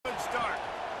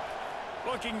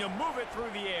Looking to move it through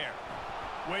the air.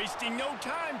 Wasting no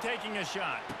time taking a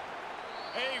shot.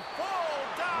 A full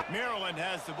down. Maryland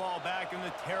has the ball back and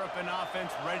the Terrapin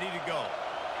offense ready to go.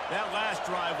 That last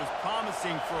drive was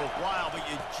promising for a while, but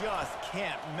you just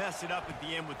can't mess it up at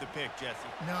the end with the pick,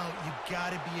 Jesse. No, you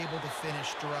got to be able to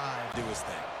finish drive. Do his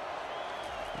thing.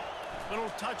 Little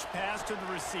touch pass to the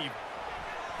receiver.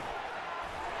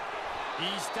 He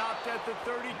stopped at the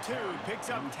 32, picks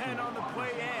up 10 on the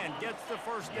play and gets the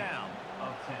first down.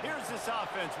 Here's this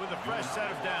offense with a fresh set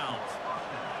of downs.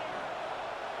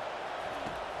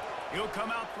 He'll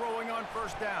come out throwing on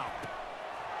first down.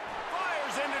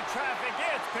 Fires into traffic,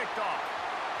 it's picked off.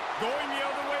 Going the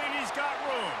other way and he's got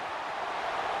room.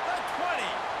 The 20.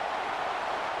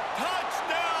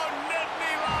 Touchdown,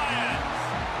 Nittany Lions.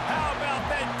 How about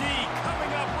that D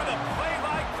coming up with a play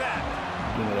like that?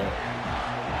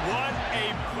 What a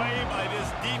play by this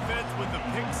defense with the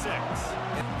pick six.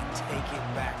 And take it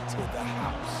back to the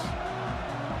house.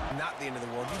 Not the end of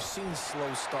the world. You've seen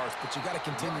slow starts, but you got to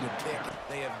continue to pick.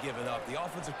 They have given up. The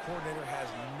offensive coordinator has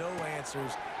no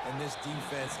answers, and this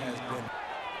defense has been.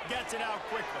 Gets it out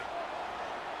quickly.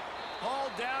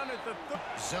 Hauled down at the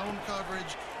zone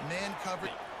coverage, man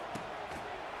coverage.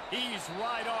 He's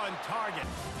right on target.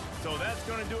 So that's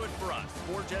going to do it for us.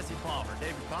 For Jesse Palmer,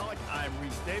 David Pollack, I'm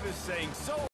Reese Davis saying so.